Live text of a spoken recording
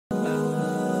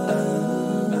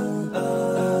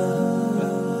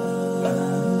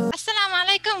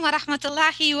Assalamu wa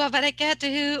rahmatullahi wa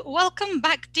barakatuhu. Welcome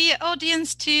back, dear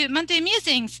audience, to Monday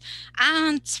Musings.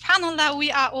 And subhanAllah,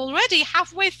 we are already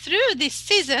halfway through this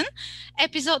season,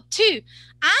 episode 2.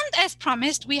 And as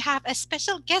promised, we have a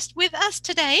special guest with us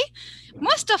today.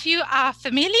 Most of you are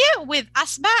familiar with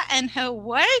Asbah and her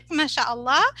work,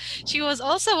 mashallah. She was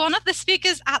also one of the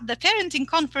speakers at the parenting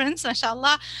conference,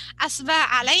 mashallah. Asbah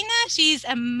Alaena, she's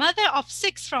a mother of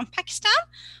 6 from Pakistan,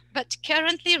 but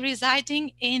currently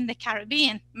residing in the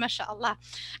Caribbean, mashallah.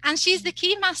 And she's the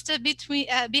key master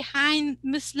behind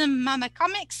Muslim Mama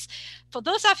Comics. For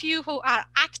those of you who are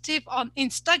active on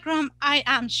Instagram, I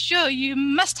am sure you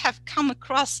must have come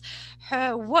across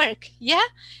her work. Yeah,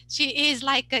 she is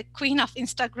like a queen of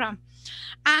Instagram.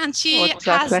 And she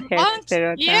has launched,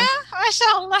 yeah,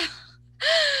 mashallah.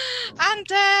 And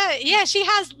she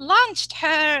has launched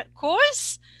her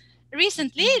course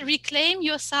recently, Reclaim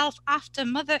Yourself After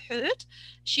Motherhood.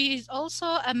 She is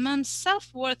also a mom's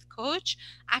self-worth coach,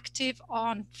 active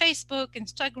on Facebook,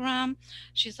 Instagram.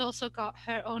 She's also got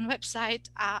her own website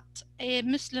at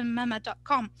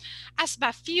muslimmama.com.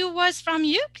 Asbah, few words from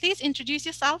you. Please introduce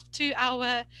yourself to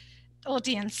our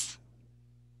audience.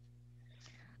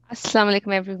 Assalamu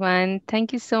alaikum, everyone.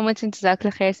 Thank you so much,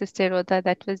 Jazakallah khair, Sister Rhoda.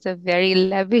 That was a very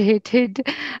elaborated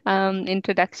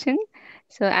introduction.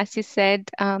 So, as you said,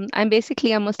 I'm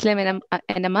basically a Muslim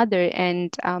and a mother,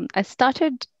 and I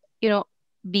started,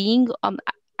 being.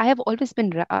 I have always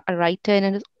been a writer,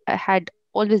 and I had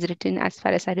always written as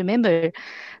far as I remember.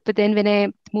 But then when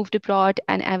I moved abroad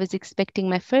and I was expecting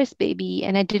my first baby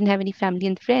and I didn't have any family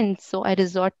and friends, so I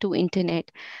resort to internet.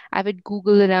 I would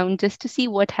Google around just to see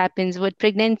what happens, what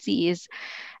pregnancy is.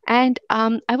 And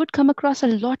I would come across a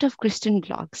lot of Christian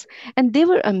blogs, and they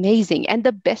were amazing. And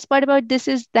the best part about this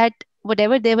is that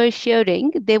whatever they were sharing,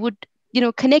 they would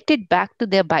connect it back to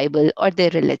their Bible or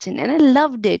their religion. And I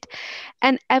loved it.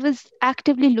 And I was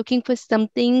actively looking for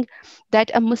something that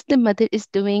a Muslim mother is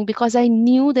doing because I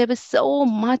knew there was so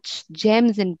much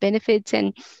gems and benefits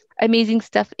and amazing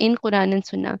stuff in Quran and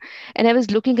Sunnah. And I was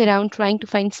looking around trying to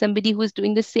find somebody who was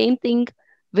doing the same thing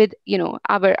with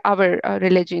our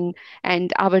religion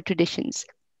and our traditions.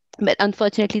 But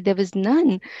unfortunately there was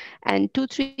none. And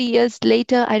 2-3 years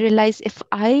later I realized if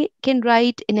I can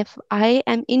write and if I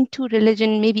am into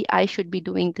religion, maybe I should be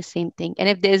doing the same thing. And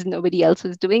if there's nobody else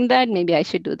who's doing that, maybe I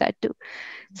should do that too.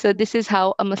 So this is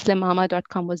how a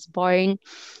muslimmama.com was born.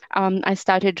 I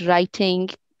started writing,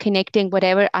 connecting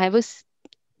whatever I was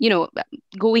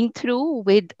going through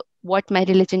with what my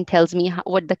religion tells me,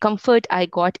 what the comfort I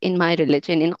got in my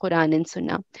religion, in Quran and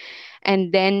Sunnah.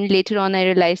 And then later on, I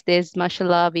realized there's,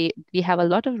 mashallah, we have a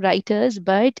lot of writers,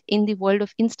 but in the world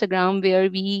of Instagram where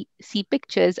we see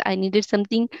pictures, I needed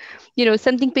something,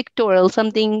 something pictorial,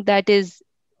 something that is,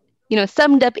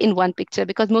 summed up in one picture,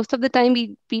 because most of the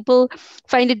time people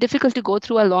find it difficult to go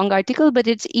through a long article, but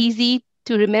it's easy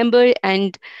to remember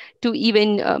and to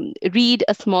even read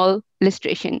a small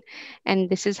illustration. And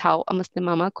this is how a Muslim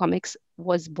Mama Comics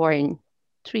was born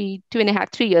 2.5,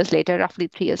 3 years later, roughly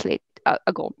 3 years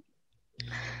ago.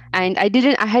 And I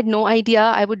had no idea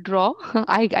I would draw.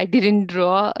 I didn't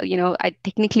draw, I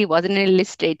technically wasn't an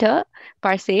illustrator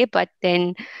per se, but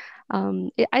then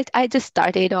I just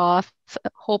started off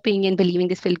hoping and believing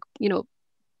this will,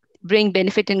 bring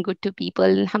benefit and good to people.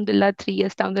 Alhamdulillah, 3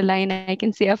 years down the line, I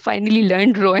can say I finally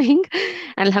learned drawing.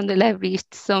 And Alhamdulillah, I've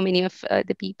reached so many of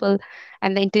the people.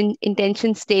 And the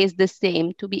intention stays the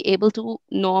same, to be able to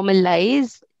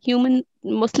normalize human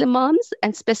Muslim moms,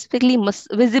 and specifically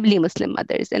visibly Muslim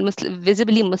mothers and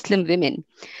visibly Muslim women,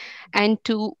 and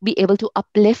to be able to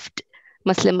uplift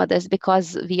Muslim mothers,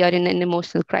 because we are in an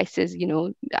emotional crisis.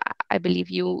 I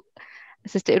believe you,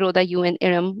 Sister Iroda, you and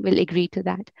Iram will agree to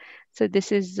that. So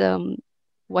this is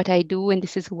what I do, and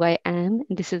this is who I am,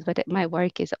 and this is what my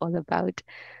work is all about.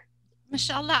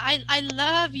 MashaAllah, I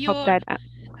love your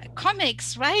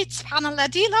comics, right?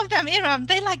 SubhanAllah, do you love them, Iram?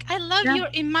 I love your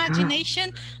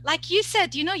imagination. Like you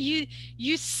said,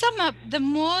 you sum up the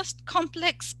most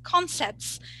complex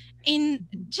concepts in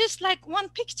just like one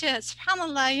picture,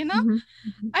 SubhanAllah,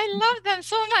 I love them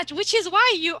so much, which is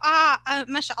why you are,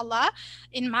 mashallah,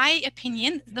 in my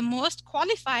opinion, the most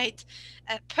qualified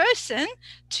person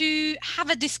to have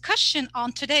a discussion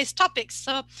on today's topics.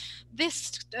 So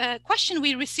this question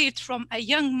we received from a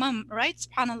young mom, right,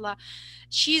 SubhanAllah,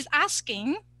 she's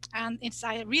asking, and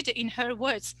I read it in her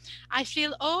words, I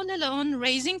feel all alone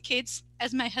raising kids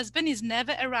as my husband is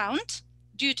never around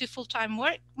due to full-time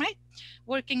work, right?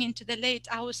 Working into the late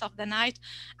hours of the night.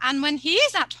 And when he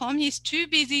is at home, he's too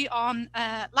busy on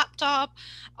a laptop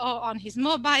or on his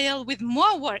mobile with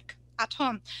more work at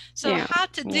home. So how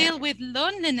to deal with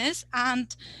loneliness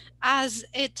and as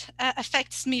it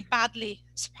affects me badly,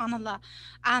 subhanallah.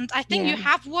 And I think you Yeah.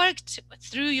 have worked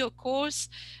through your course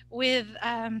with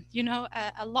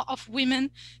a lot of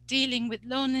women dealing with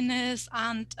loneliness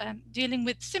and dealing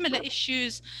with similar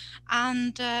issues.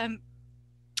 And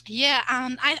yeah,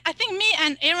 and I think me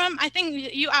and Iram, I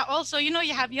think you are also,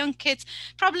 you have young kids.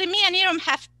 Probably me and Iram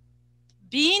have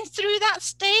been through that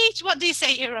stage. What do you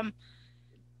say, Iram?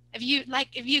 Have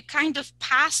you kind of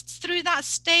passed through that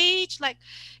stage, like,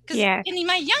 because Yes. in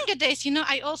my younger days,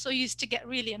 I also used to get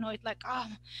really annoyed, like, oh,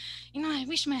 I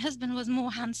wish my husband was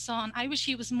more hands-on, I wish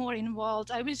he was more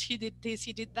involved, I wish he did this,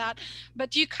 he did that.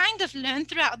 But you kind of learn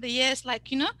throughout the years, like,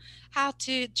 how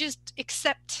to just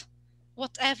accept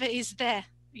whatever is there,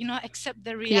 accept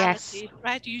the Yes. reality,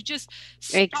 right? You just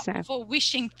stop Exactly. for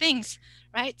wishing things,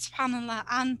 right? Subhanallah.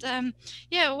 And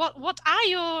yeah, what are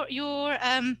your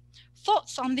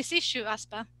thoughts on this issue,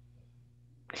 Aspa?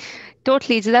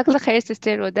 Totally. Jazakallah khair,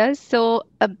 Sister Rhoda. So,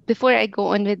 before I go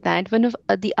on with that, one of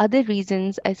the other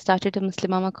reasons I started a Muslim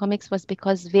Mama Comics was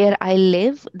because where I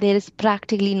live, there is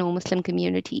practically no Muslim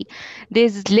community.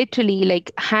 There's literally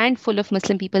like handful of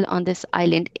Muslim people on this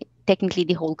island, technically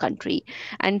the whole country.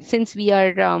 And since we are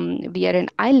an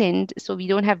island, so we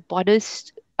don't have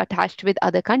borders attached with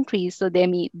other countries. So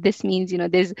this means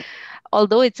there's,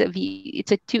 although it's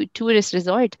a tourist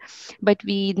resort, but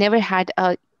we never had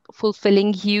a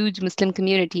fulfilling huge Muslim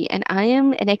community. And I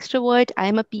am an extrovert, I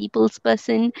am a people's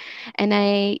person, and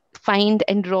I find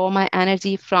and draw my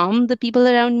energy from the people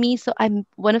around me. So I'm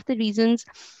one of the reasons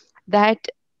that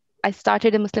I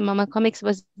started a Muslim Mama Comics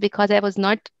was because I was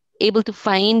not able to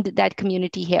find that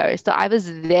community here. So I was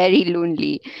very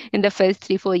lonely in the first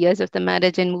 3 4 years of the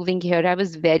marriage and moving here. I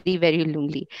was very, very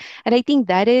lonely. And I think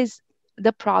that is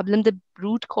the problem,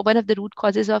 one of the root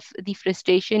causes of the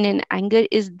frustration and anger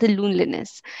is the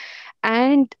loneliness.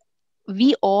 And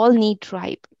we all need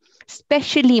tribe,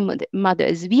 especially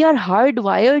mothers. We are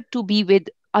hardwired to be with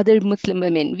other Muslim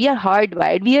women. We are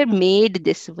hardwired. We are made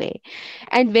this way.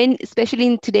 And when, especially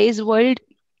in today's world,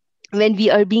 when we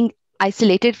are being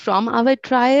isolated from our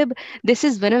tribe, this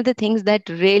is one of the things that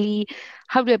really,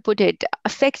 how do I put it,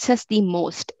 affects us the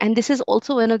most. And this is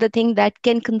also one of the things that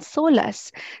can console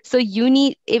us. So you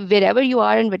need, if wherever you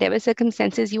are in whatever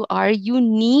circumstances you are, you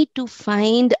need to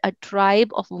find a tribe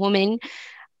of women,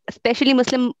 especially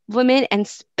Muslim women and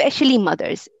especially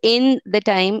mothers in the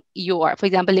time you are. For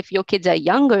example, if your kids are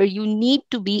younger, you need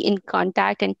to be in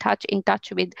contact and in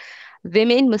touch with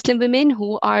women, Muslim women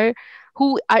who are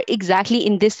exactly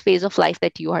in this phase of life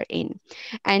that you are in.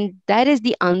 And that is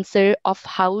the answer of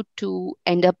how to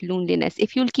end up loneliness.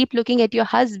 If you'll keep looking at your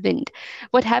husband,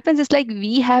 what happens is like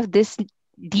we have this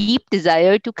deep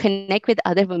desire to connect with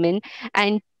other women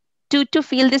and to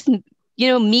feel this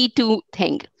me too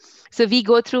thing. So we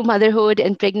go through motherhood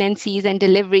and pregnancies and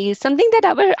deliveries, something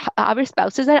that our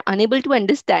spouses are unable to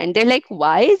understand. They're like,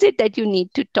 why is it that you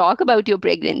need to talk about your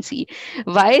pregnancy?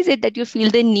 Why is it that you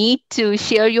feel the need to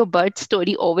share your birth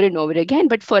story over and over again?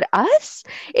 But for us,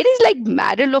 it is like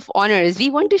medal of honors. We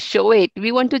want to show it.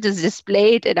 We want to just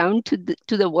display it around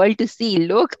to the world to see.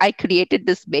 Look, I created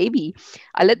this baby.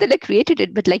 Allah Ta'ala created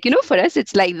it. But for us,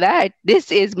 it's like that.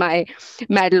 This is my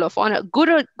medal of honor.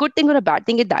 Good thing or a bad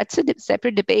thing, that's a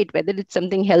separate debate whether it's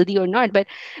something healthy or not. But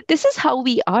this is how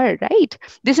we are, right?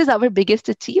 This is our biggest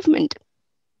achievement.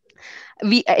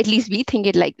 We, at least we think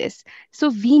it like this. So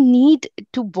we need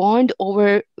to bond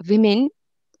over women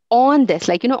on this,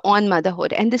 on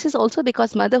motherhood. And this is also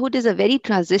because motherhood is a very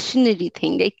transitionary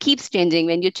thing. It keeps changing.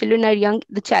 When your children are young,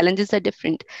 the challenges are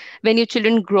different. When your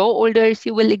children grow older, if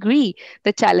you will agree,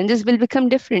 the challenges will become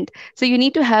different. So you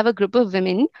need to have a group of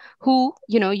women who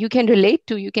you can relate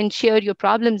to, you can share your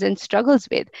problems and struggles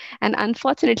with. And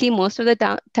unfortunately, most of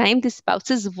the time the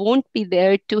spouses won't be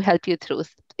there to help you through.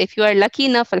 If you are lucky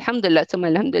enough, alhamdulillah, so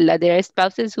alhamdulillah, there are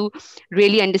spouses who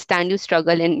really understand your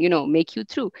struggle and make you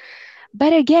through.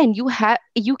 But again,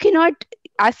 you cannot,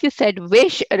 as you said,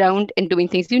 wish around and doing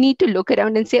things. You need to look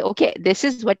around and say, okay, this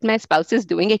is what my spouse is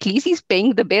doing. At least he's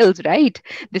paying the bills, right?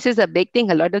 This is a big thing.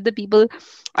 A lot of the people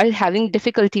are having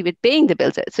difficulty with paying the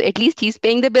bills. So at least he's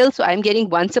paying the bill. So I'm getting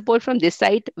one support from this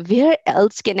side. Where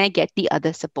else can I get the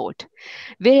other support?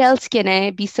 Where else can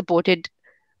I be supported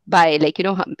by,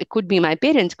 it could be my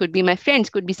parents, could be my friends,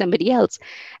 could be somebody else.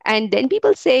 And then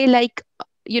people say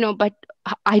but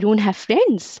I don't have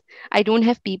friends, I don't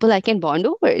have people I can bond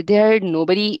over. There are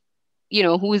nobody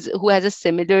who has a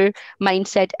similar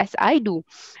mindset as I do.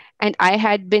 And I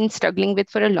had been struggling with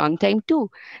for a long time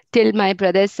too, till my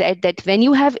brother said that when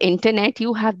you have internet,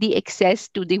 you have the access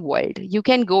to the world, you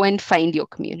can go and find your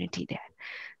community there.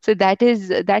 So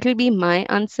that will be my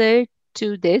answer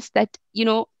to this, that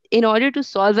in order to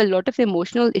solve a lot of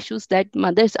emotional issues that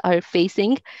mothers are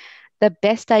facing, the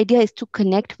best idea is to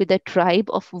connect with a tribe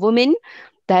of women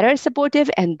that are supportive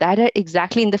and that are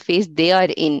exactly in the phase they are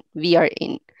in, we are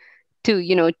in,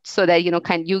 to so that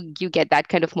you get that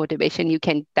kind of motivation, you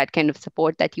can that kind of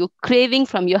support that you're craving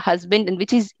from your husband, and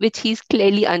which he's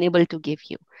clearly unable to give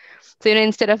you. So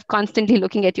instead of constantly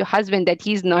looking at your husband that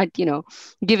he's not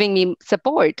giving me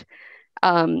support,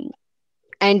 um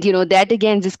and that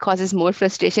again just causes more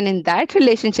frustration in that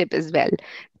relationship as well.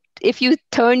 If you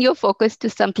turn your focus to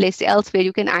someplace else where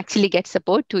you can actually get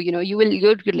support to,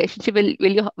 your relationship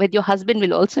with your husband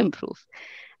will also improve,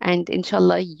 and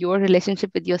inshallah your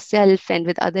relationship with yourself and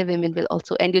with other women will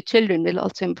also, and your children will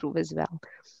also improve as well.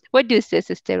 What do you say,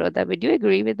 Sister Rhoda? Would you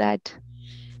agree with that?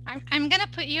 I'm gonna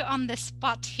put you on the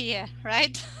spot here,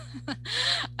 right?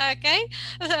 Okay.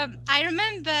 I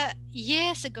remember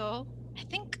years ago, I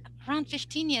think around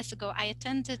 15 years ago, I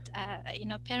attended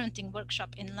parenting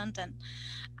workshop in London,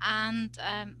 and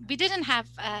we didn't have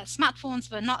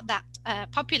smartphones were not that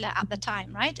popular at the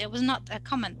time, right? It was not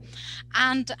common.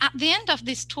 And at the end of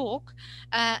this talk,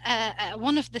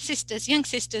 one of the sisters, young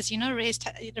sisters,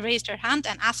 raised her hand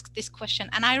and asked this question.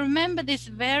 And I remember this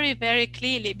very, very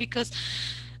clearly, because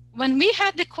when we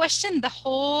had the question, the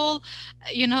whole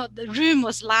the room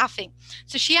was laughing.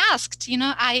 So she asked,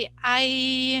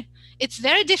 I it's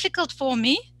very difficult for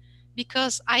me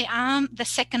because I am the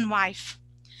second wife.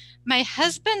 My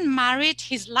husband married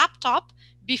his laptop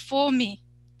before me.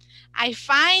 I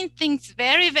find things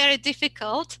very, very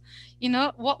difficult.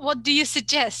 What do you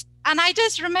suggest? And I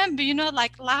just remember,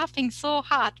 like laughing so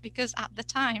hard, because at the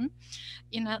time,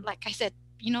 like I said,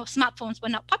 smartphones were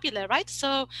not popular, right?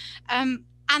 So,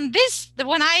 and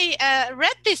when I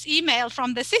read this email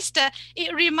from the sister,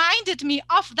 it reminded me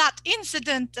of that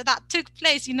incident that took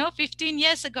place, 15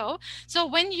 years ago. So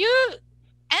when you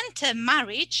enter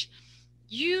marriage,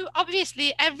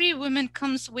 obviously every woman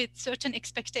comes with certain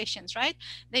expectations, right?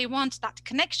 They want that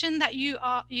connection that you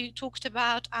talked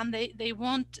about, and they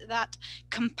want that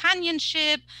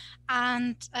companionship,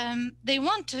 and they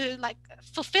want to like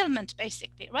fulfillment,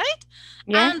 basically, right?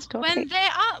 Yes, And totally.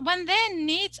 when their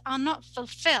needs are not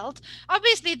fulfilled,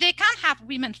 obviously they can have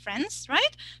women friends,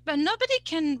 right? But nobody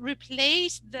can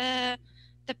replace the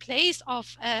place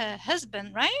of a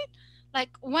husband, right?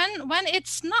 Like when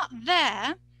it's not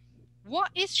there,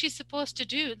 what is she supposed to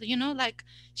do? Like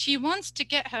she wants to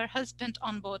get her husband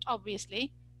on board,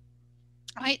 obviously,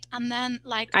 right? And then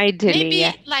like Ideally,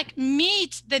 yes. maybe like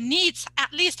meet the needs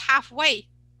at least halfway,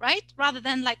 right? Rather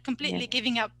than like Yes. completely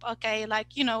giving up. Okay, like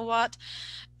what?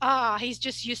 He's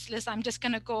just useless. I'm just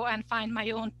gonna go and find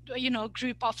my own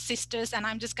group of sisters, and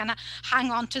I'm just gonna hang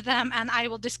on to them, and I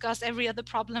will discuss every other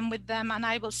problem with them, and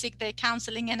I will seek their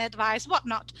counseling and advice,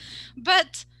 whatnot.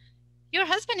 But your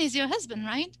husband is your husband,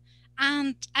 right?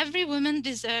 And every woman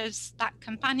deserves that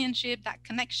companionship, that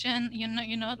connection,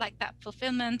 like that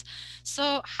fulfillment.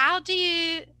 So how do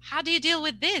you deal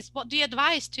with this? What do you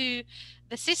advise to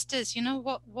the sisters?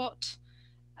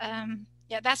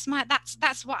 Yeah, that's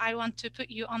what I want to put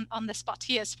you on the spot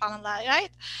here, subhanallah,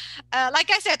 right?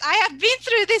 Like I said, I have been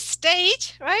through this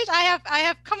stage, right? I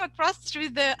have come across through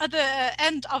the other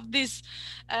end of this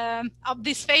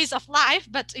phase of life.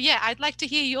 But yeah, I'd like to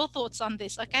hear your thoughts on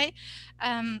this. Okay,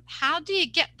 how do you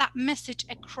get that message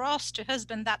across to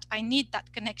husband that I need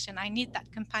that connection, I need that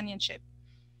companionship?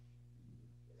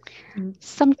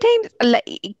 Sometimes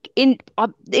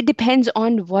it depends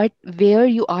on where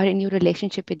you are in your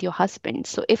relationship with your husband.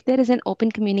 So if there is an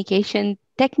open communication,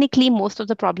 technically most of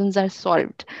the problems are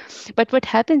solved. But what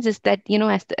happens is that,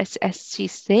 as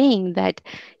she's saying, that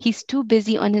he's too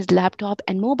busy on his laptop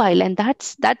and mobile, and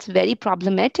that's very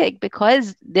problematic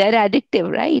because they're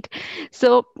addictive, right?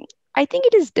 So I think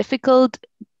it is difficult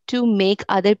to make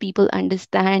other people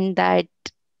understand that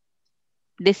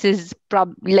this is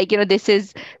this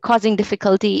is causing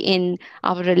difficulty in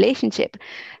our relationship.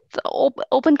 So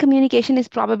open communication is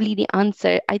probably the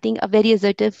answer. I think a very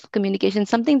assertive communication,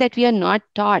 something that we are not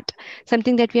taught,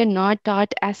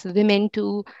 as women,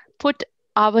 to put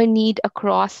our need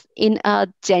across in a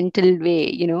gentle way,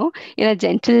 in a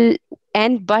gentle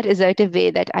and but assertive way,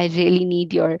 that I really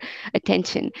need your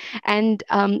attention. And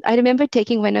I remember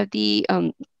taking one of the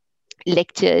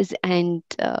lectures, and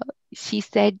she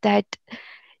said that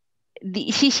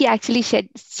she actually shared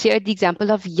the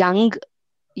example of young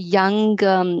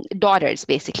daughters,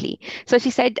 basically. So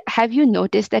she said, have you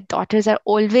noticed that daughters are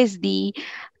always the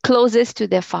closest to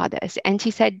their fathers? And she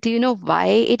said, do you know why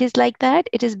it is like that?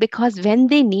 It is because when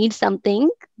they need something,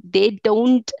 they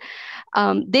don't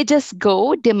They just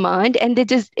go demand, and they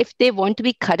just, if they want to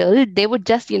be cuddled, they would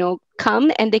just,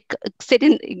 come and they sit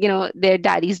in, their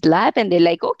daddy's lap, and they're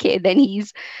like, okay, then he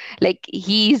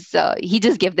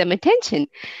just give them attention.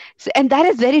 So, and that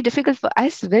is very difficult for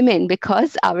us women,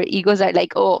 because our egos are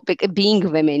like, oh,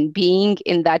 being women, being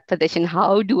in that position,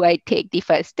 how do I take the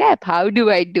first step, how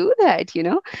do I do that,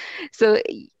 so,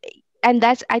 and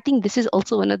that's, I think this is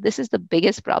also this is the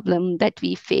biggest problem that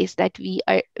we face, that we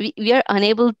are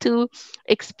unable to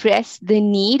express the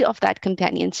need of that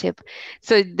companionship.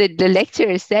 So the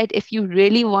lecturer said, if you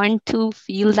really want to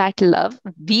feel that love,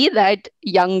 be that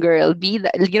young girl, be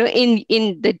that,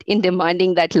 in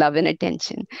demanding that love and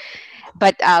attention.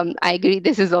 But I agree,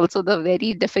 this is also the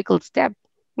very difficult step.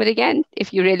 But again,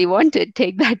 if you really want it,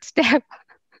 take that step.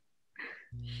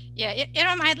 Yeah,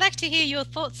 Iram, I'd like to hear your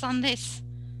thoughts on this.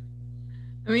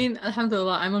 I mean,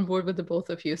 alhamdulillah, I'm on board with the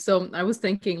both of you. So I was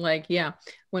thinking, like, yeah,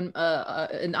 when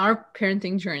in our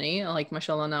parenting journey, like,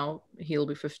 mashallah, now he'll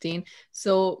be 15.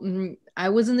 So I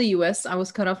was in the US, I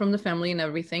was cut off from the family and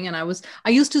everything. And I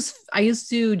used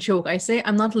to joke, I say,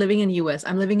 I'm not living in US,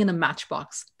 I'm living in a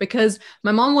matchbox, because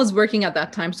my mom was working at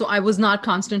that time. So I was not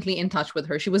constantly in touch with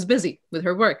her. She was busy with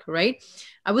her work, right?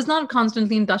 I was not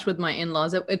constantly in touch with my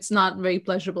in-laws. It's not very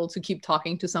pleasurable to keep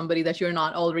talking to somebody that you're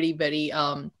not already very,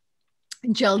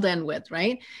 gelled in with,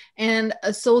 right? And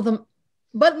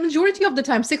but majority of the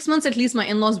time, 6 months at least, my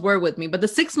in-laws were with me. But the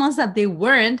 6 months that they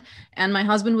weren't, and my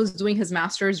husband was doing his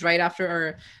master's right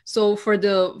after so for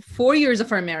the 4 years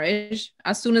of our marriage,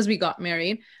 as soon as we got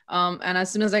married, and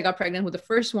as soon as I got pregnant with the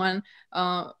first one,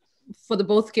 for the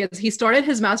both kids, he started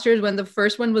his master's when the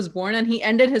first one was born, and he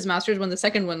ended his master's when the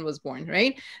second one was born,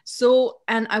 right? So,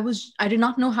 and I did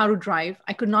not know how to drive.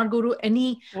 I could not go to I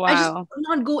just could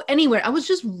not go anywhere. I was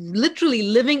just literally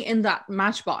living in that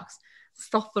matchbox.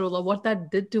 Astaghfirullah, what that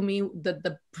did to me,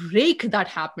 the break that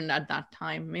happened at that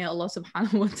time. May Allah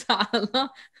subhanahu wa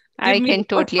ta'ala. I can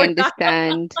totally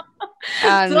understand.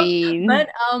 I mean, but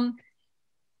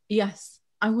yes,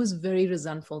 I was very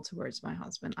resentful towards my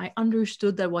husband. I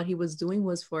understood that what he was doing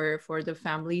was for the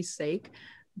family's sake,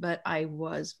 but I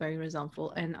was very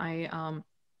resentful. And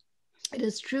it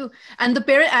is true. And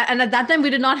and at that time, we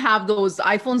did not have those.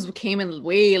 iPhones came in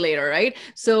way later, right?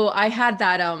 So I had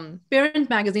that parent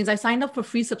magazines. I signed up for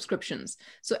free subscriptions.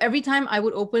 So every time I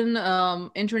would open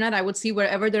internet, I would see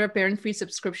wherever there are parent free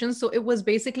subscriptions. So it was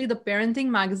basically the parenting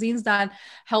magazines that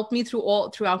helped me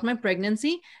throughout my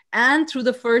pregnancy and through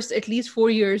the first at least 4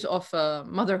 years of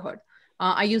motherhood.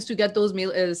 I used to get those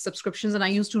mail subscriptions, and I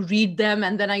used to read them.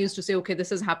 And then I used to say, okay,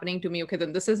 this is happening to me. Okay,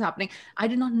 then this is happening. I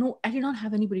did not know. I did not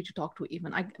have anybody to talk to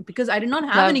even because I did not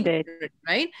have any,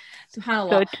 right?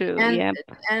 SubhanAllah. So true.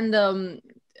 And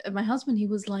my husband, he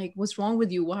was like, what's wrong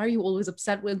with you? Why are you always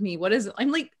upset with me? What is it?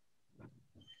 I'm like,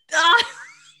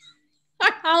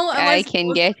 how am I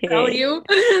can get it. Tell you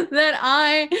that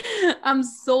I am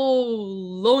so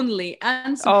lonely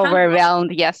and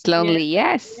overwhelmed. Yes, lonely.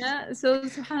 Yeah. Yes. Yeah. So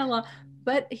subhanAllah.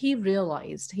 But he did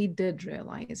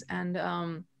realize.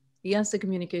 And yes, the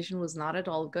communication was not at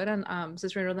all good. And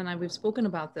Sister Roda and I, we've spoken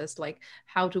about this, like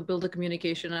how to build a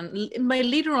communication. And in my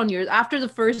later on years, after the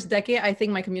first decade, I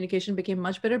think my communication became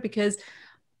much better because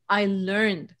I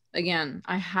learned, again,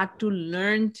 I had to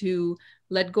learn to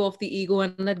let go of the ego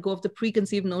and let go of the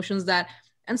preconceived notions that,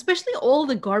 and especially all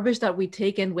the garbage that we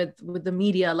take in with the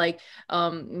media, like,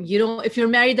 if you're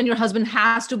married, then your husband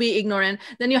has to be ignorant,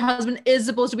 then your husband is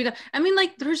supposed to be, I mean,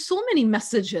 like, there's so many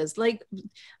messages. Like,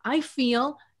 I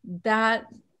feel that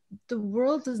the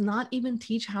world does not even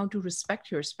teach how to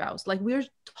respect your spouse. Like, we're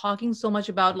talking so much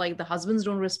about, like, the husbands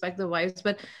don't respect the wives,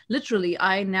 but literally,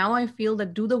 I feel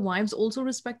that, do the wives also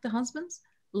respect the husbands?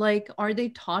 Like, are they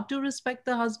taught to respect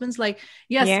the husbands? Like,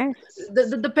 yes.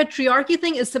 The patriarchy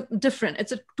thing is different.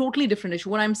 It's a totally different issue.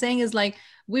 What I'm saying is, like,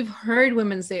 we've heard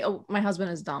women say, oh, my husband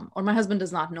is dumb, or my husband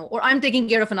does not know, or I'm taking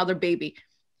care of another baby.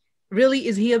 Really?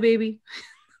 Is he a baby?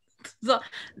 So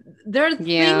there are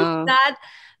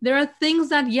things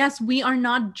that, yes, we are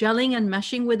not gelling and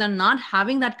meshing with and not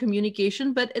having that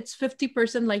communication, but it's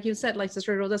 50%, like you said, like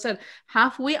Sister Rhoda said,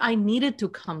 halfway I needed to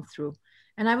come through.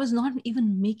 And I was not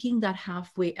even making that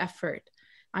halfway effort.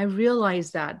 I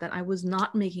realized that I was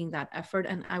not making that effort,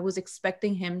 and I was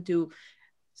expecting him to,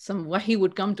 some wahi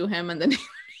would come to him, and then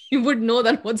he would know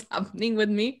that what's happening with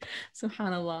me.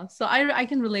 SubhanAllah. So I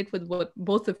can relate with what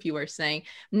both of you are saying.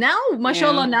 Now,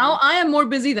 mashallah, now I am more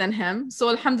busy than him. So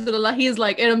alhamdulillah, he is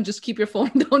like, Adam, just keep your phone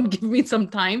down, give me some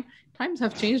time. Times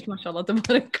have changed, mashallah.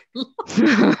 Tabarakallah.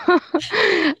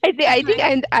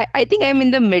 I think I'm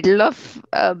in the middle of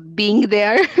being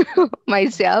there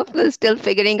myself, still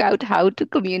figuring out how to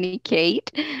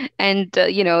communicate, and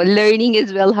learning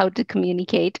as well how to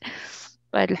communicate.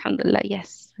 But alhamdulillah,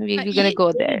 yes, we're gonna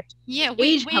go there. Yeah,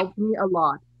 Age helped me a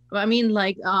lot. I mean,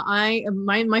 like my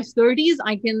 30s,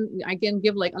 I can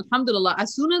give like alhamdulillah.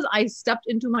 As soon as I stepped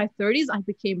into my 30s, I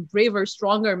became braver,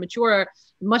 stronger, mature,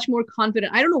 much more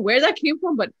confident. I don't know where that came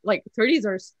from, but like 30s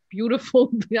are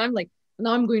beautiful. I'm like,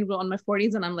 now I'm going on my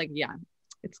 40s, and I'm like, yeah,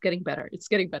 it's getting better. It's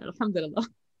getting better. Alhamdulillah.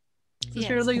 Yes.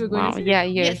 You were going Wow, to say? yeah.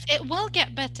 Yes, it will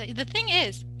get better. The thing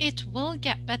is, it will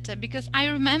get better because I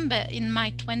remember in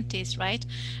my 20s, right?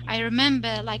 I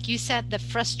remember, like you said, the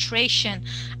frustration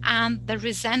and the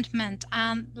resentment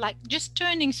and like just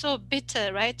turning so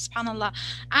bitter, right? SubhanAllah.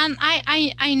 And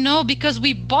I know because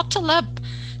we bottle up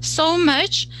so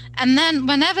much, and then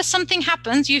whenever something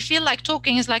happens, you feel like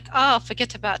talking is like, oh,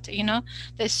 forget about it,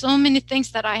 there's so many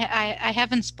things that I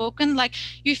haven't spoken, like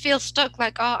you feel stuck,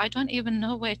 like, oh, I don't even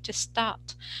know where to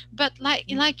start. But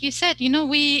like you said,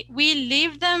 we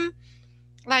leave them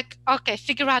like, okay,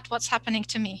 figure out what's happening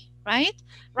to me, right?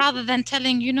 Rather than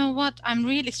telling, you know what, I'm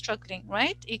really struggling,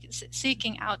 right?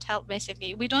 Seeking out help.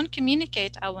 Basically, we don't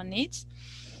communicate our needs,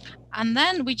 and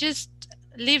then we just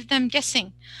leave them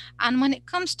guessing. And when it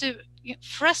comes to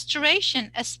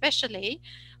frustration, especially,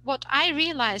 what I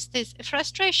realized is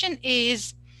frustration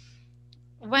is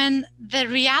when the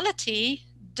reality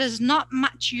does not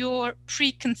match your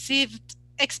preconceived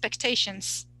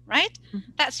expectations, right?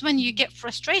 That's when you get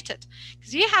frustrated,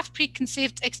 because you have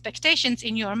preconceived expectations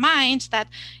in your mind that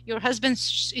your husband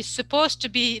is supposed to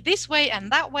be this way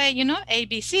and that way,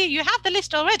 ABC. You have the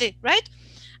list already, right?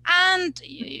 And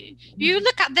you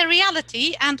look at the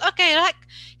reality and, okay, like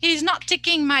he's not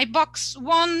ticking my box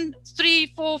 1,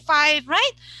 3, 4, 5,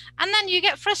 right? And then you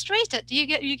get frustrated. You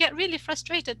get really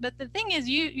frustrated. But the thing is,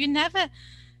 you never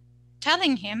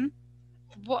telling him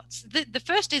what's the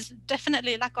first is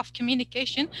definitely lack of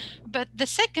communication, but the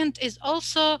second is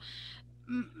also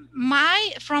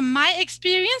from my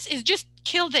experience is just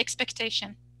kill the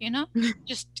expectation.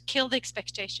 Just kill the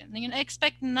expectation.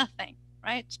 Expect nothing.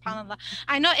 Right? SubhanAllah.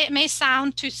 I know it may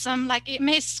sound to some, like it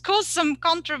may cause some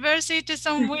controversy to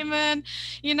some women,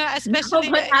 especially.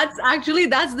 No, but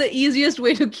that's the easiest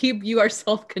way to keep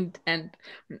yourself content.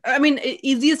 I mean,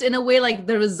 easiest in a way, like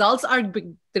the results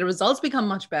become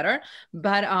much better,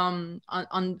 but on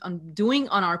doing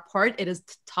on our part, it is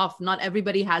tough. Not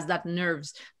everybody has that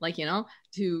nerves, like,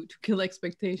 to kill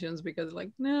expectations, because like,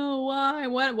 no, why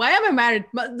am I married?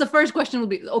 But the first question will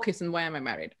be, okay, so why am I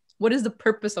married? What is the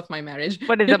purpose of my marriage?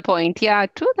 What is the point? Yeah,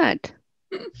 true that.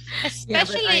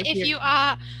 Especially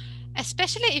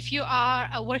if you are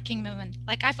a working woman.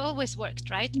 Like I've always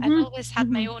worked, right? I've always had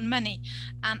my own money,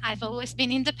 and I've always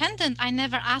been independent. I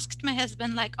never asked my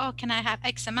husband like, oh, can I have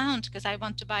X amount because I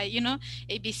want to buy,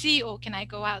 ABC, or can I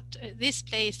go out this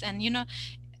place? And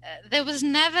there was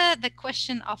never the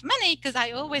question of money, because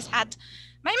I always had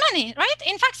my money, right?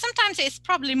 In fact, sometimes it's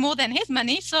probably more than his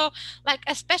money. So like,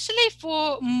 especially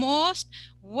for most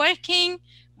working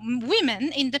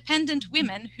women, independent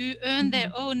women who earn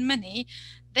their own money,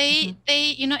 they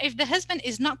if the husband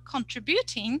is not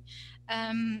contributing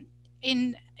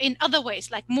in other ways,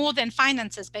 like more than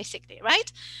finances, basically,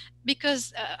 right?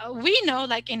 Because we know,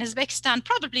 like in Uzbekistan,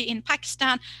 probably in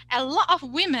Pakistan, a lot of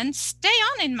women stay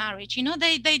on in marriage.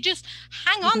 They just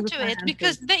hang on to it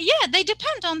because they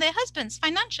depend on their husbands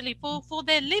financially for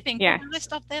their living for the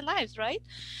rest of their lives, right?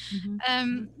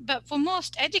 But for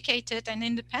most educated and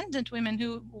independent women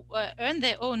who earn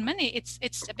their own money, it's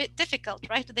a bit difficult,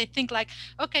 right? They think like,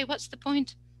 okay, what's the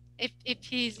point if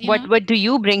he's what do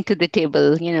you bring to the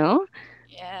table?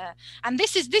 Yeah, and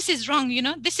this is wrong.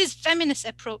 This is feminist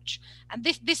approach, and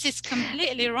this is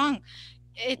completely wrong.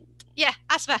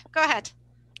 Asbah, go ahead.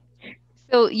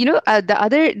 So,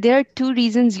 there are two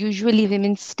reasons usually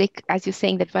women stick, as you're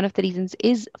saying, that one of the reasons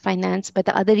is finance, but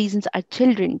the other reasons are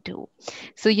children too.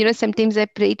 So, sometimes I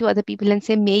pray to other people and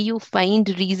say, may you find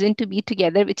reason to be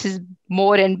together, which is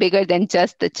more and bigger than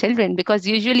just the children, because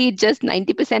usually just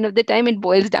 90% of the time it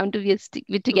boils down to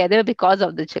we're together because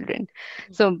of the children.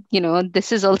 So,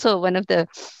 this is also one of the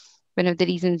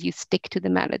reasons you stick to the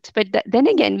marriage. But then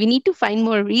again, we need to find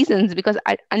more reasons, because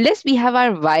unless we have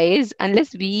our whys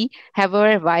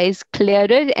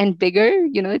clearer and bigger,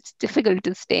 it's difficult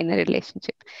to stay in a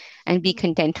relationship and be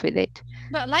content with it.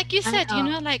 But like you said,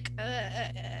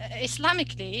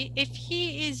 Islamically, if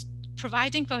he is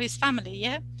providing for his family,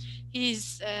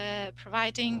 he's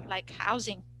providing like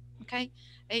housing, okay?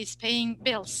 he's paying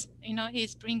bills,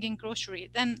 he's bringing grocery,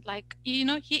 then like, he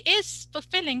is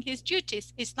fulfilling his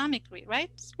duties Islamically,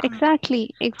 right? SubhanAllah.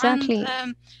 Exactly, And exactly.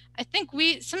 I think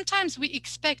sometimes we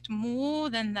expect more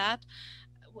than that.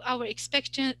 Our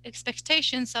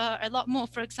expectations are a lot more.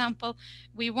 For example,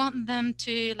 we want them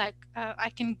to, like, I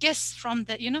can guess from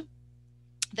the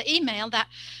email that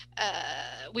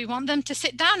we want them to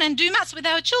sit down and do maths with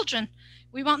our children.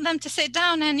 We want them to sit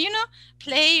down and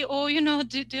play, or do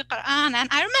Quran. And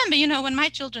I remember, when my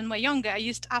children were younger, I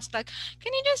used to ask, like,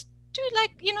 can you just do,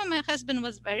 like, my husband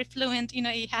was very fluent,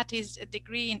 he had his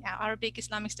degree in Arabic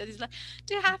Islamic studies, like,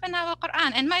 do you have an hour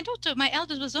Quran? And my daughter, my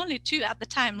eldest, was only 2 at the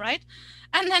time, right?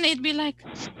 And then it'd be like,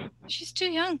 she's too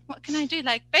young, what can I do?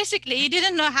 Like, basically he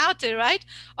didn't know how to, right?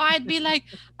 Or I'd be like,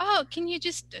 oh, can you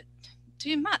just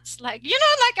do maths? Like,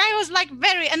 like, I was like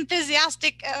very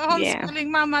enthusiastic Yeah. homeschooling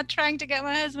mama, trying to get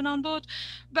my husband on board.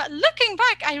 But looking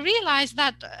back, I realized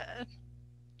that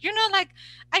like,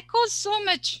 I caused so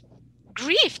much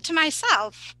grief to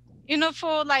myself,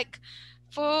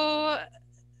 for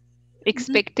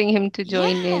Expecting him to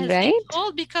join in, yes, right? it's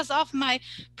all because of my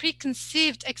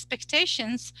preconceived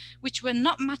expectations, which were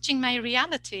not matching my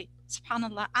reality,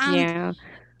 subhanallah. And Yeah.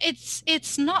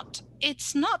 it's not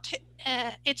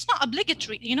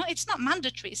obligatory, it's not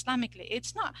mandatory Islamically.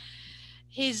 It's not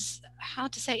it's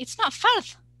not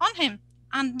fard on him.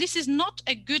 And this is not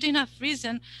a good enough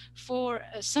reason for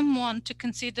someone to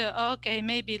consider, okay,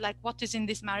 maybe, like, what is in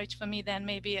this marriage for me, then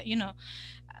maybe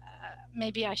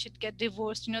maybe I should get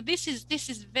divorced. This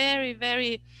is very,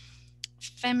 very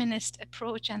feminist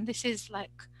approach, and this is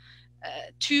like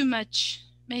too much.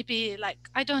 Maybe, like,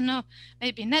 I don't know,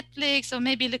 maybe Netflix, or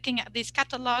maybe looking at these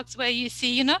catalogs where you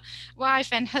see, wife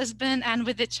and husband, and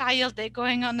with the child, they're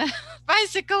going on a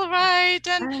bicycle ride.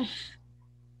 And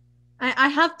I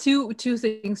have two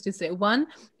things to say. One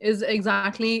is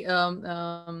exactly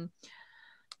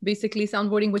basically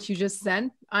soundboarding what you just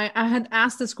said. I had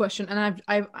asked this question, and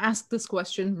I've asked this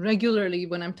question regularly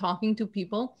when I'm talking to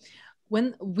people.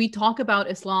 When we talk about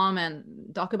Islam and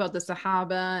talk about the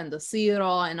Sahaba and the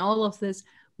Seerah and all of this,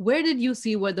 where did you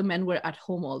see where the men were at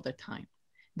home all the time?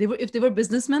 If they were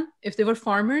businessmen, if they were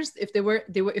farmers, if they were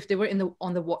in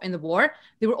the war,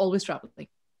 they were always traveling.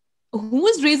 Who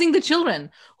was raising the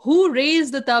children? Who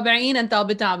raised the tabi'een and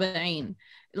tabi'een?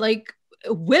 Like,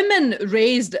 women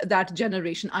raised that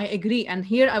generation. I agree. And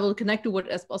here I will connect to what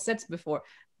Asbah said before.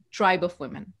 Tribe of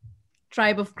women,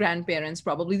 tribe of grandparents,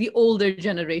 probably the older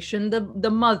generation,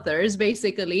 the mothers,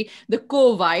 basically, the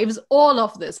co-wives, all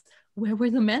of this. Where were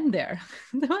the men there?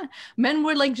 Men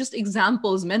were like just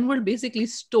examples. Men were basically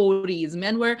stories.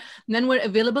 Men were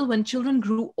available when children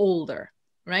grew older,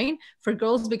 right? For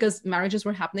girls, because marriages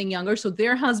were happening younger, so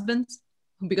their husbands,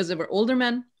 because they were older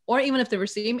men, or even if they were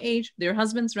same age, their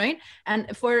husbands, right?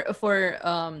 And for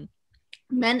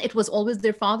men, it was always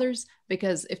their fathers,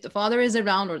 because if the father is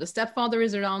around, or the stepfather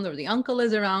is around, or the uncle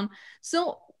is around.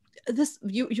 So this,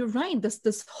 you're right,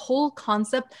 this whole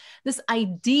concept, this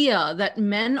idea that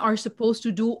men are supposed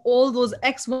to do all those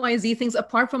XYZ things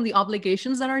apart from the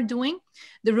obligations that are doing,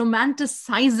 the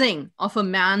romanticizing of a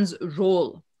man's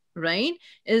role, right,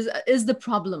 is the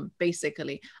problem.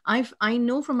 Basically, I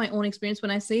know from my own experience,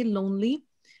 when I say lonely,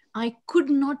 I could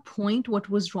not point what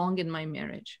was wrong in my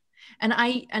marriage. And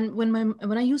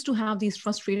when I used to have these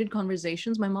frustrated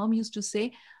conversations, my mom used to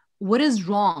say, what is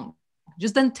wrong?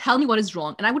 Just then tell me what is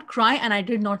wrong. And I would cry, and I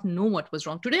did not know what was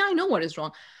wrong. Today I know what is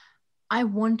wrong. I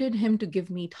wanted him to give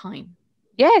me time.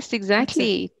 Yes,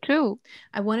 exactly. True.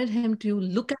 I wanted him to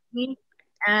look at me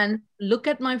and look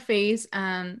at my face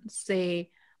and say,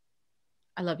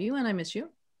 I love you and I miss you.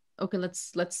 Okay,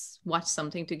 let's watch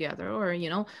something together, or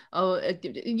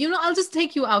I'll just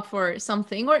take you out for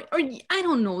something, or I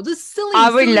don't know, the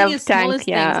Our love silliest, tank, smallest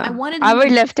things. yeah. I wanted Our him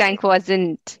to love tank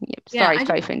wasn't. Yeah,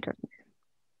 Sorry for interrupting.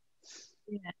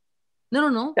 yeah.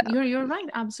 No. You're right.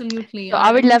 Absolutely. So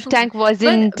our love Emotional tank thing.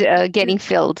 wasn't But getting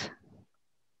filled.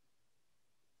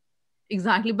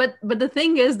 exactly. But the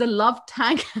thing is, the love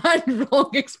tank had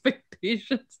wrong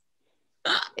expectations.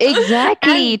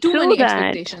 Exactly. And too True many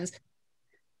that. expectations.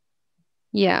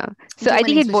 Yeah. So Too I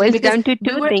many think it boils expectations, down to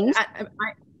because we two were things.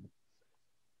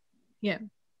 yeah.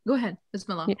 Go ahead,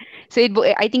 Bismillah. Yeah. So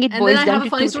I think it And then boils I down have a to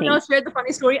funny two story. I'll things. share the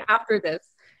funny story after this.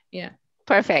 Yeah.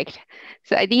 Perfect.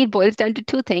 So I think it boils down to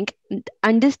two things.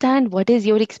 Understand what is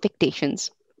your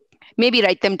expectations. Maybe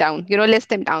write them down, list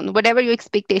them down. Whatever your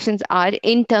expectations are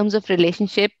in terms of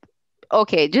relationship,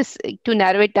 okay, just to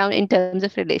narrow it down in terms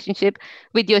of relationship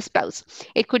with your spouse.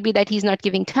 It could be that he's not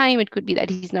giving time. It could be that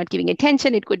he's not giving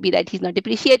attention. It could be that he's not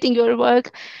appreciating your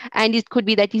work. And it could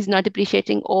be that he's not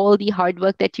appreciating all the hard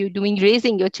work that you're doing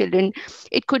raising your children.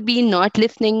 It could be not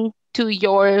listening to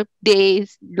your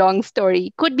day's long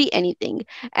story, could be anything.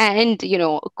 And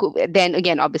then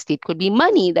again, obviously it could be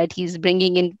money that he's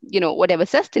bringing in, whatever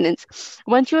sustenance.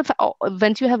 Once you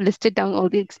have listed down all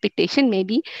the expectation,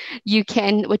 maybe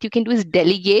what you can do is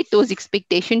delegate those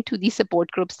expectations to the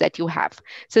support groups that you have.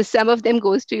 So some of them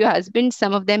goes to your husband,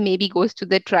 some of them maybe goes to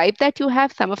the tribe that you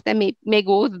have, some of them may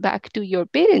go back to your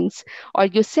parents or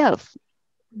yourself.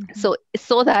 So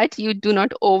that you do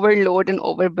not overload and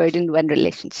overburden one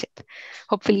relationship.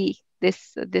 Hopefully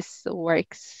this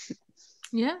works.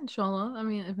 Yeah, inshallah. I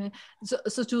mean,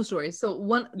 so two stories. So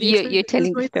one, you're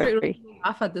telling the story.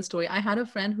 Laugh at this story. I had a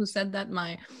friend who said that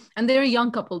and they're a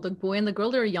young couple, the boy and the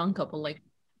girl, they're a young couple, like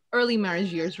early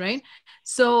marriage years, right?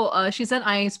 So she said,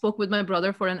 I spoke with my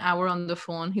brother for an hour on the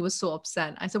phone. He was so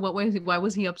upset. I said, why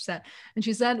was he upset? And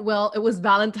she said, well, it was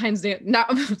Valentine's Day. Now,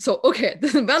 so, okay,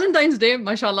 this is Valentine's Day,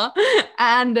 mashallah.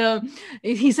 And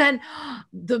he said,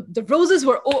 the roses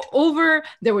were over.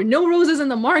 There were no roses in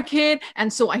the market.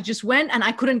 And so I just went and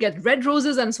I couldn't get red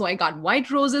roses. And so I got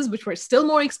white roses, which were still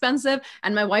more expensive.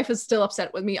 And my wife is still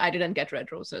upset with me. I didn't get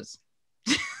red roses.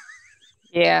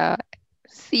 Yeah.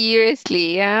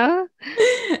 Seriously, yeah.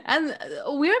 And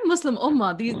we're Muslim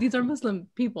ummah. These are Muslim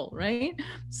people, right?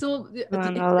 So the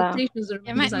expectations are.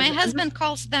 Yeah, my husband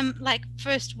calls them like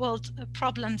first world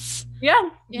problems. Yeah,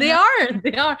 they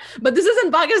are. But this is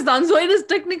in Pakistan, so it is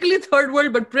technically third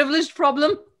world, but privileged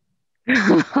problem.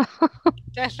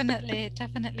 Definitely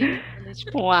privileged.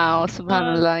 Wow,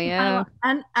 subhanallah, yeah.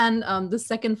 And the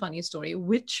second funny story,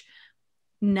 which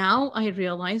now I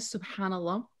realize,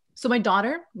 subhanallah. So my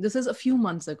daughter, this is a few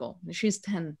months ago, she's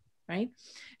 10, right?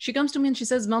 She comes to me and she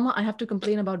says, Mama, I have to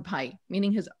complain about Bhai,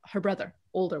 meaning her brother,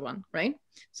 older one, right?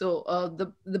 So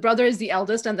the brother is the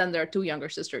eldest, and then there are two younger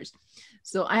sisters.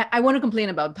 So I want to complain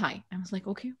about Bhai. I was like,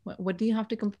 okay, what do you have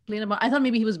to complain about? I thought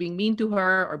maybe he was being mean to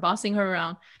her or bossing her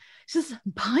around. She says,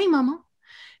 Bhai, Mama,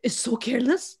 is so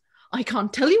careless. I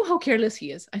can't tell you how careless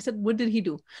he is. I said, what did he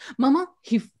do? Mama,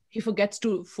 he forgets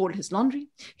to fold his laundry.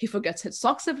 He forgets his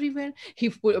socks everywhere. He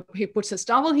puts his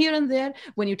towel here and there.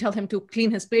 When you tell him to clean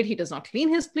his plate, he does not clean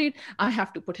his plate. I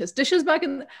have to put his dishes back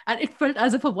in. And it felt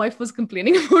as if a wife was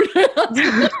complaining about her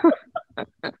husband.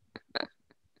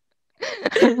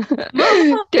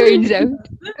 Turns out.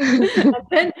 And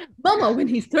then, Mama, when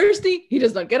he's thirsty, he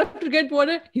does not get up to get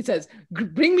water. He says,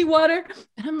 bring me water.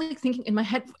 And I'm like thinking in my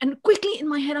head, and quickly in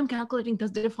my head, I'm calculating,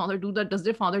 does their father do that? Does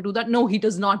their father do that? No, he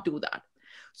does not do that.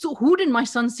 So who did my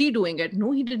son see doing it?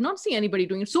 No, he did not see anybody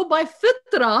doing it. So by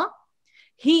fitra,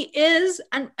 he is,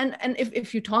 and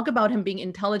if you talk about him being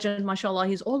intelligent, mashallah,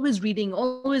 he's always reading,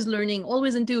 always learning,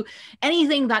 always into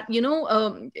anything that,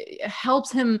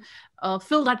 helps him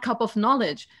fill that cup of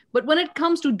knowledge. But when it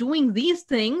comes to doing these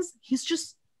things, he's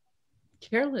just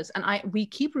careless. And we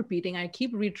keep repeating, I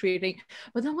keep reiterating,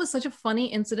 but that was such a funny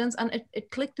incident. And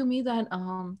it clicked to me that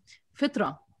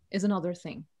fitra is another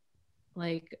thing.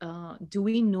 Like, do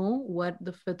we know what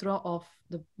the fitrah of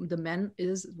the men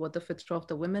is, what the fitrah of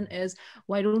the women is?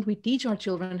 Why don't we teach our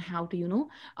children how to,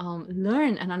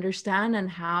 learn and understand and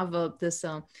have this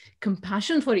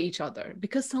compassion for each other?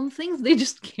 Because some things they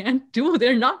just can't do.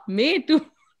 They're not made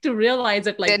to realize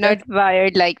it like that. They're not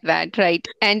wired like that, right?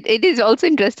 And it is also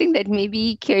interesting that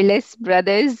maybe careless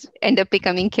brothers end up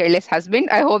becoming careless husband.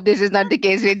 I hope this is not the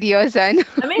case with your son.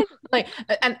 I mean, like,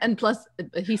 and plus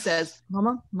he says,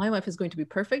 Mama, my wife is going to be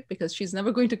perfect because she's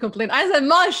never going to complain. I said,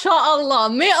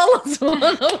 MashaAllah, may Allah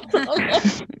subhanahu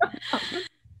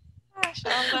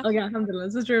wa. Okay, alhamdulillah.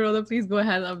 Sister Rhoda, please go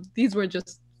ahead. These were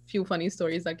just few funny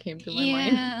stories that came to my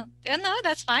mind. Yeah, no,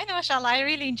 that's fine. Mashallah, I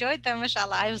really enjoyed them.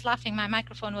 Mashallah, I was laughing. My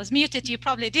microphone was muted. You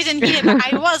probably didn't hear, but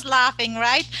I was laughing,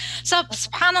 right? So,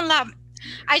 subhanallah,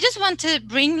 I just want to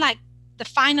bring like the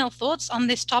final thoughts on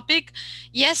this topic.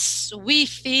 Yes, we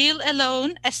feel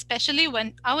alone, especially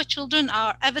when our children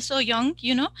are ever so young,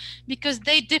 because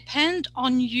they depend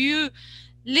on you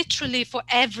literally for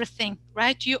everything,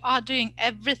 right? You are doing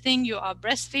everything. You are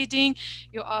breastfeeding,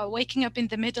 you are waking up in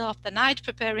the middle of the night,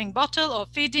 preparing bottle or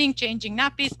feeding, changing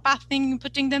nappies, bathing,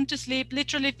 putting them to sleep,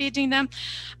 literally feeding them.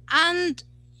 And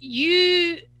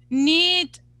you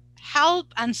need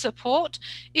help and support.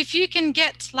 If you can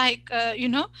get like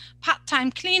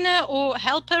part-time cleaner or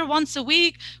helper once a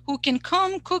week who can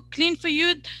come cook, clean for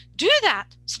you, do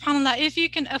that. SubhanAllah, if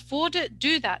you can afford it,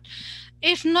 do that.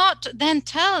 If not, then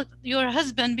tell your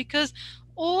husband, because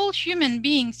all human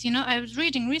beings, I was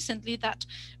reading recently that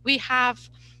we have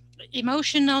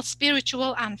emotional,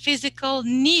 spiritual, and physical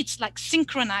needs like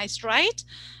synchronized, right?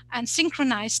 And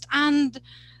synchronized. And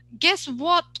guess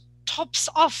what tops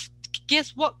off?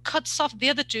 Guess what cuts off the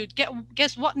other two?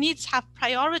 Guess what needs have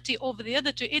priority over the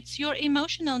other two? It's your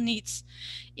emotional needs.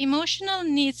 Emotional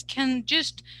needs can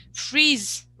just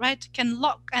freeze, right? Can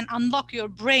lock and unlock your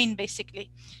brain, basically.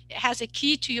 It has a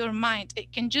key to your mind.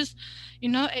 It can just,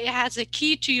 it has a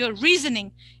key to your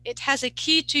reasoning. It has a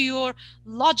key to your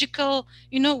logical,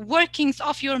 workings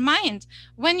of your mind.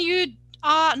 When you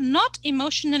are not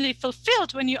emotionally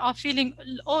fulfilled, when you are feeling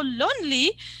all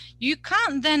lonely, you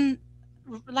can't then,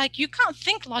 like, you can't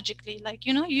think logically, like,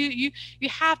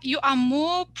 you are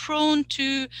more prone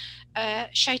to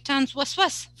shaitan's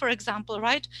waswas, for example,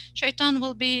 right? Shaitan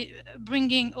will be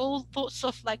bringing all thoughts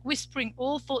of, like, whispering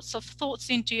all sorts of thoughts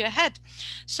into your head.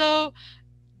 So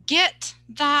get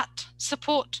that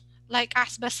support, like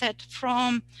Asbah said,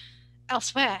 from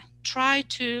elsewhere. Try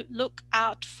to look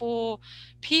out for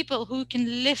people who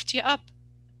can lift you up.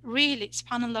 Really,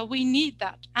 subhanallah, we need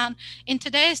that. And in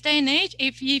today's day and age,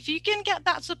 if you can get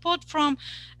that support from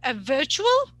a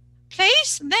virtual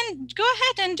place, then go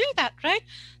ahead and do that, right?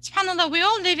 Subhanallah, we're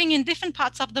all living in different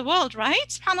parts of the world, right?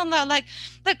 Subhanallah, like,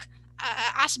 look,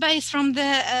 Asbah is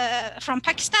from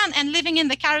Pakistan and living in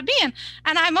the Caribbean,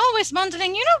 and I'm always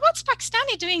wondering, what's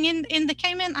Pakistani doing in the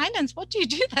Cayman Islands? What do you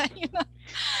do there?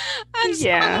 And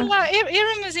subhanallah,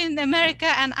 Iram is in America,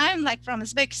 and I'm like from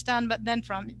Uzbekistan, but then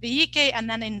from the UK, and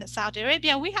then in Saudi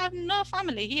Arabia. We have no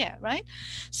family here, right?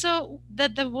 So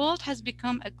the world has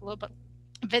become a global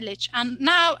village, and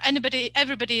now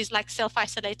everybody is like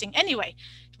self-isolating anyway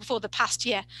for the past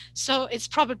year. So it's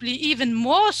probably even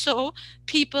more so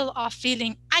people are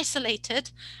feeling isolated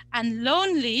and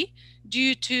lonely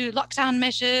due to lockdown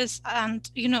measures and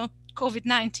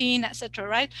COVID-19, etc.,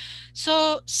 right?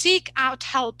 So seek out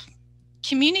help.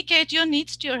 Communicate your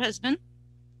needs to your husband,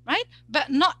 right? But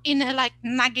not in a like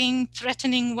nagging,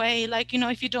 threatening way, like,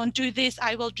 if you don't do this,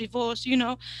 I will divorce,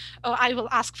 or I will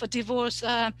ask for divorce.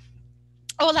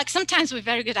 Or like sometimes we're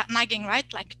very good at nagging, right?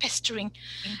 Like pestering.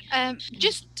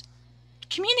 Just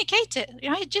communicate it,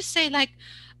 right? Just say like,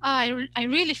 I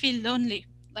really feel lonely.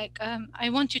 Like,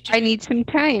 I want you to. I need some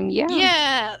time. Yeah.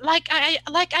 Yeah. Like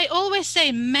I always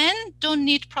say, men don't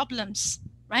need problems,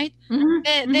 right?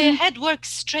 Their head works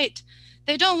straight.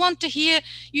 They don't want to hear,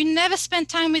 you never spend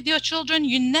time with your children,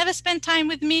 you never spend time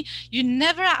with me, you're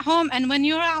never at home, and when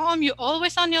you're at home, you're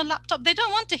always on your laptop. They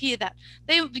don't want to hear that.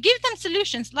 They give them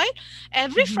solutions, like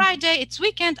every Friday, it's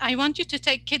weekend, I want you to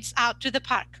take kids out to the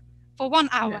park for 1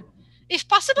 hour. Yeah. If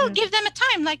possible, give them a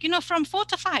time, like, from 4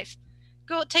 to 5.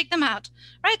 Go take them out,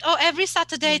 right? Or every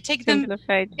Saturday, take them.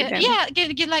 Yeah,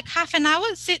 give like half an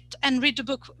hour, sit and read a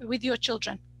book with your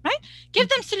children. Right? Give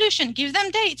them solution, give them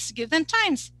dates, give them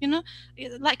times,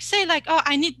 like say like, oh,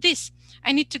 I need this.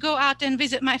 I need to go out and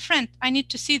visit my friend. I need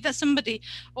to see somebody,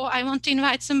 or I want to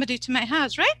invite somebody to my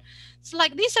house, right? So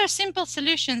like, these are simple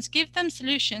solutions. Give them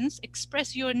solutions,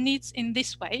 express your needs in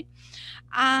this way,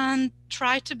 and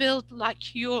try to build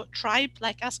like your tribe,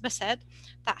 like Asbah said,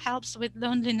 that helps with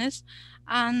loneliness.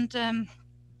 And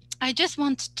I just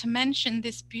want to mention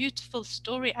this beautiful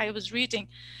story I was reading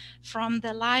from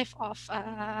the life of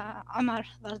Umar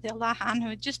radiallahu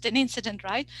anhu, just an incident,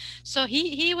 right? So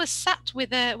he was sat with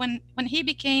when he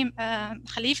became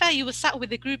Khalifa, he was sat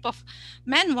with a group of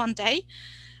men one day,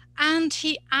 and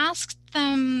he asked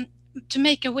them to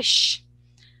make a wish.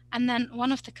 And then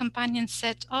one of the companions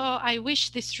said, oh, I wish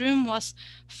this room was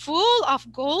full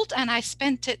of gold and I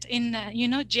spent it in,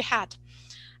 jihad.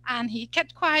 And he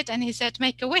kept quiet and he said,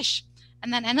 make a wish.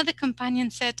 And then another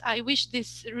companion said, I wish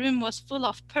this room was full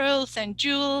of pearls and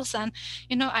jewels, and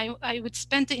I would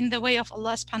spend it in the way of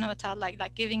Allah subhanahu wa ta'ala,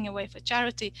 like giving away for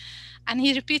charity. And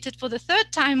he repeated for the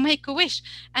third time, make a wish.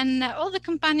 And all the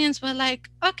companions were like,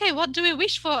 okay, what do we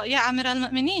wish for, Ya Amir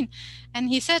al-Mu'mineen? And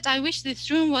he said, I wish this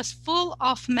room was full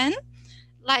of men,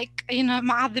 like,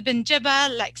 Mu'adh bin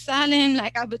Jabal, like Salim,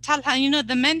 like Abu Talha,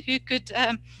 the men who could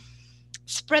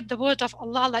spread the word of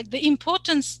Allah. Like the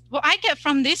importance, what I get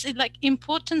from this is like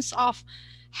importance of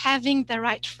having the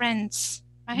right friends,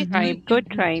 right? Good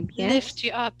tribe, yes. Lift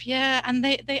you up, yeah. And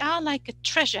they are like a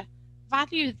treasure.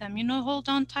 Value them, hold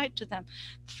on tight to them.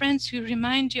 Friends who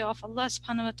remind you of Allah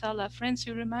subhanahu wa ta'ala, friends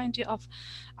who remind you of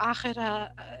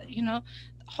akhirah,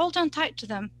 hold on tight to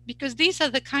them, because these are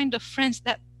the kind of friends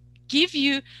that give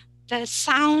you the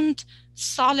sound,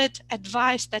 solid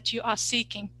advice that you are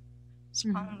seeking.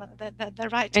 The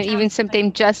right, and even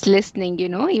sometimes just listening,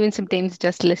 even sometimes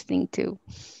just listening too.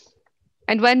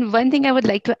 And one thing I would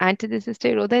like to add to this,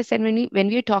 Sister Rhoda, is that when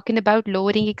we are talking about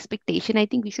lowering expectation, I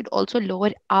think we should also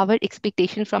lower our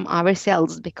expectation from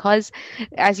ourselves, because,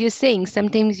 as you're saying,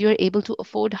 sometimes you're able to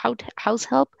afford house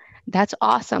help. That's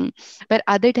awesome. But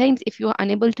other times, if you are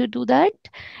unable to do that,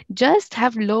 just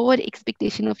have lower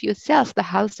expectation of yourself. The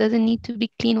house doesn't need to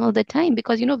be clean all the time,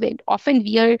 because often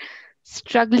we are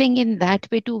struggling in that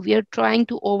way too. We are trying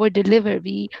to over deliver.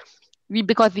 We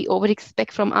because we over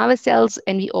expect from ourselves,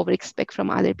 and we over expect from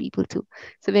other people too.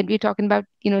 So when we're talking about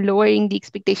lowering the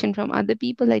expectation from other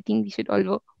people, I think we should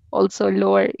also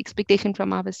lower expectation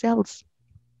from ourselves.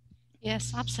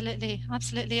 Yes, absolutely.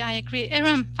 Absolutely. I agree.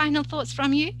 Iram, final thoughts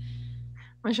from you?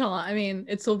 Mashallah. I mean,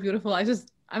 it's so beautiful.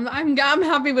 I'm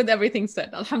happy with everything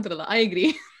said. Alhamdulillah. I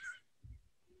agree.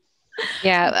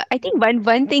 Yeah, I think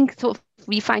one thing. So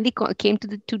we finally came to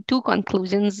the two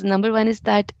conclusions. Number one is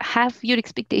that have your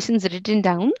expectations written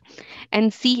down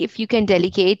and see if you can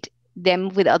delegate them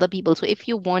with other people. So if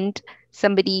you want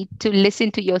somebody to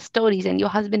listen to your stories and your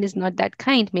husband is not that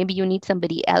kind, maybe you need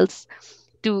somebody else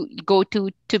to go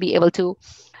to be able to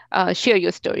share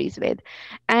your stories with.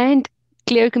 And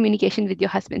clear communication with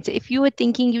your husband. So if you are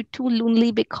thinking you're too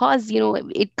lonely, because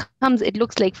it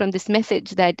looks like from this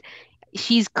message that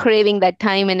she's craving that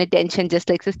time and attention, just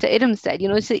like Sister Idam said.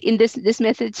 So in this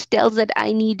message tells that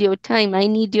I need your time, I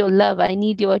need your love, I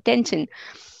need your attention.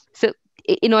 So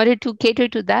in order to cater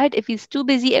to that, if he's too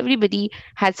busy, everybody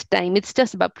has time. It's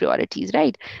just about priorities,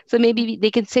 right? So maybe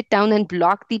they can sit down and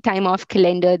block the time off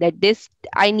calendar, that this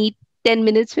I need 10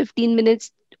 minutes, 15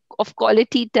 minutes of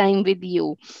quality time with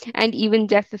you. And even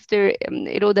just Sister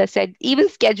Rhoda said, even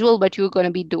schedule what you're going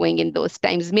to be doing in those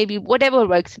times. Maybe whatever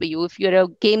works for you. If you're a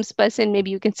games person,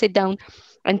 maybe you can sit down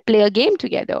and play a game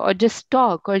together, or just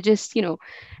talk, or just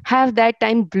have that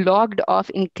time blocked off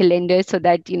in calendar, so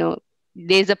that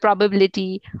there's a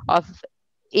probability of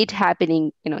it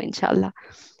happening, inshallah.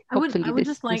 I Hopefully would this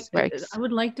just like this works. I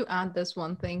would like to add this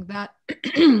one thing, that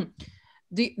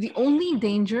the only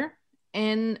danger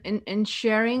in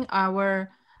sharing our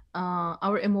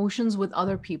emotions with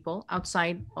other people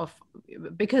outside of,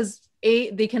 because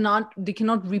they cannot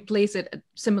replace it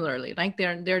similarly, like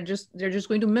they're just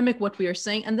going to mimic what we are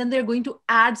saying, and then they're going to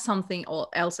add something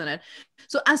else in it.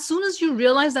 So as soon as you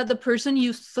realize that the person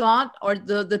you thought, or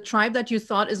the tribe that you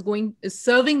thought is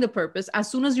serving the purpose,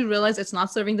 as soon as you realize it's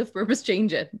not serving the purpose,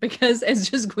 change it, because it's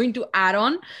just going to add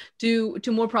on to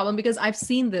more problem. Because I've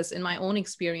seen this in my own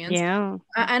experience. Yeah.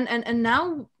 And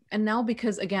now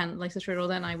because, again, like Sister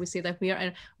Rhoda and I, we say that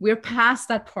we're past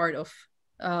that part of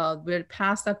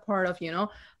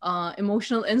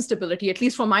emotional instability. At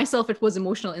least for myself, it was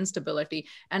emotional instability,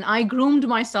 and I groomed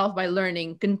myself by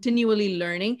learning, continually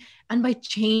learning, and by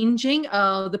changing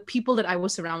the people that I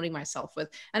was surrounding myself with.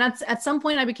 And at some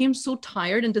point I became so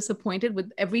tired and disappointed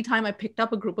with every time I picked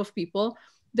up a group of people,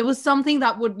 there was something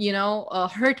that would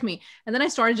hurt me. And then I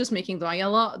started just making dua, "Ya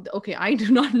Allah, okay, I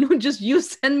do not know, just you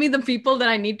send me the people that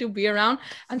I need to be around."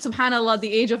 And subhanallah,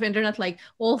 the age of internet, like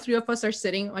all three of us are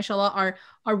sitting, mashallah,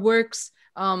 our works,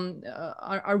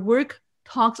 our work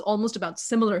talks almost about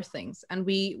similar things, and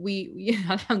we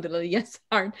alhamdulillah, yes,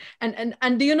 hard.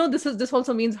 And do you know, this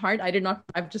also means hard?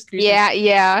 I've just recently,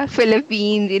 Yeah.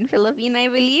 Philippines. In Philippine, I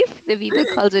believe the people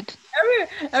calls it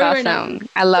everywhere now. awesome.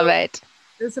 I love it.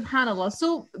 Subhanallah.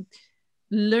 So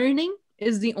learning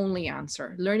is the only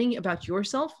answer. Learning about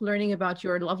yourself, learning about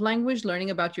your love language, learning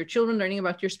about your children, learning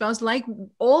about your spouse. Like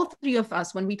all three of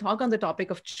us, when we talk on the topic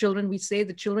of children, we say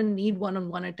the children need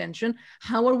one-on-one attention.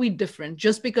 How are we different?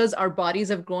 Just because our bodies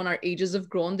have grown, our ages have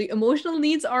grown, the emotional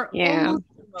needs are Yeah. almost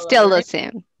similar, Still the right?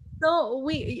 same. So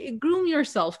we groom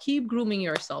yourself, keep grooming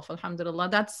yourself.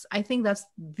 Alhamdulillah. I think that's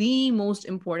the most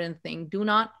important thing. Do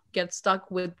not get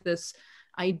stuck with this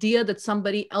idea that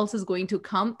somebody else is going to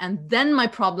come and then my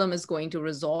problem is going to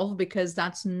resolve, because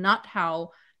that's not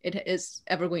how it is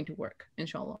ever going to work,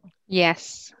 inshallah.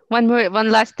 Yes. One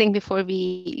last thing before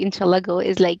we, inshallah, go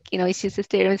is, like,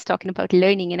 Sister Erin was talking about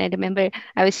learning. And I remember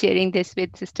I was sharing this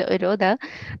with Sister Uroda,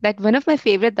 that one of my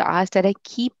favorite du'as that I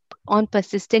keep on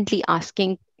persistently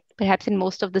asking, perhaps in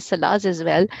most of the salahs as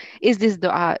well, is this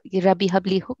dua, Rabbi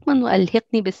habli hukman wa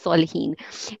alhiqni bis salihin.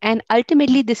 And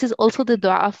ultimately, this is also the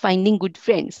dua of finding good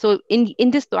friends. So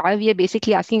in this dua, we are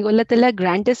basically asking Allah Ta'ala,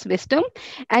 grant us wisdom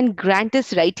and grant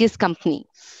us righteous company.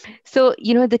 So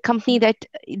the company that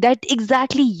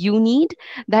exactly you need,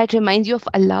 that reminds you of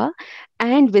Allah,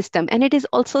 and wisdom. And it is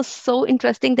also so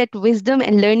interesting that wisdom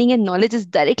and learning and knowledge is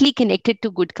directly connected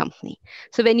to good company.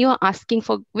 So when you are asking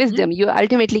for wisdom, you are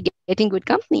ultimately getting good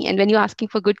company, and when you're asking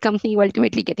for good company, you're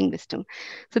ultimately getting wisdom.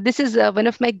 So this is one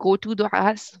of my go-to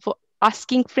du'as for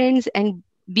asking friends and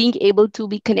being able to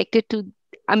be connected to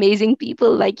amazing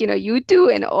people like, you two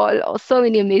and all so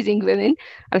many amazing women.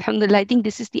 Alhamdulillah, I think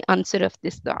this is the answer of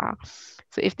this dua.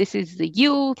 So if this is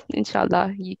you,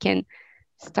 inshallah, you can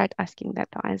start asking that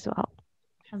dua as well.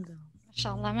 Alhamdulillah.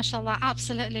 Mashallah, mashallah,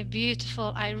 absolutely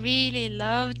beautiful. I really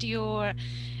loved your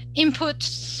input,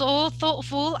 so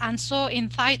thoughtful and so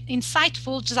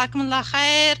insightful. Jazakumullah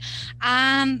khair.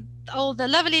 And all the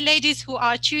lovely ladies who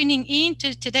are tuning in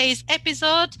to today's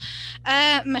episode,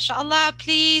 mashallah,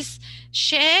 please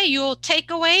share your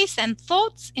takeaways and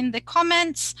thoughts in the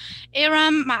comments.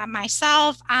 Iram,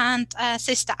 myself, and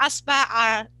Sister Asbah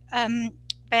are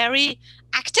very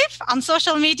active on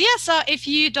social media. So if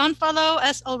you don't follow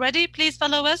us already, please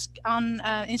follow us on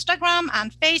Instagram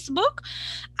and Facebook.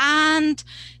 And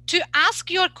to ask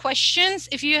your questions,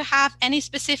 if you have any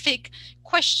specific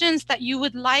questions that you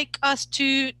would like us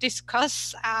to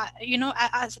discuss,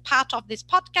 as a part of this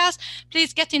podcast,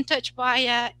 please get in touch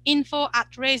via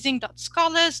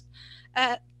info@raising.scholars.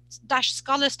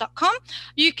 Scholars.com.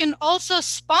 You can also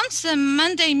sponsor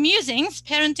Monday Musings,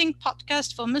 parenting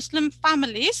podcast for Muslim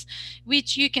families,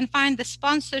 which you can find the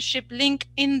sponsorship link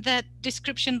in the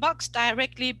description box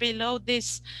directly below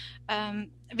this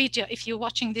video. If you're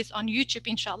watching this on YouTube,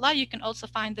 inshallah, you can also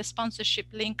find the sponsorship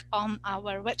link on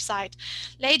our website.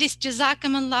 Ladies,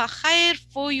 jazakumullah khair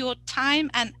for your time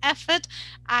and effort.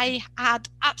 I had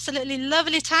absolutely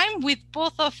lovely time with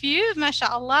both of you,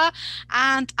 mashallah,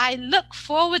 and I look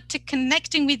forward to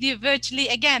connecting with you virtually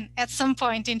again at some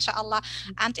point, inshallah.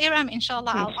 And Iram,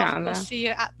 inshallah, I'll of course see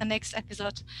you at the next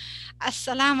episode.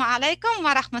 Assalamu alaikum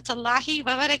wa rahmatullahi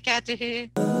wa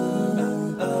barakatuhu.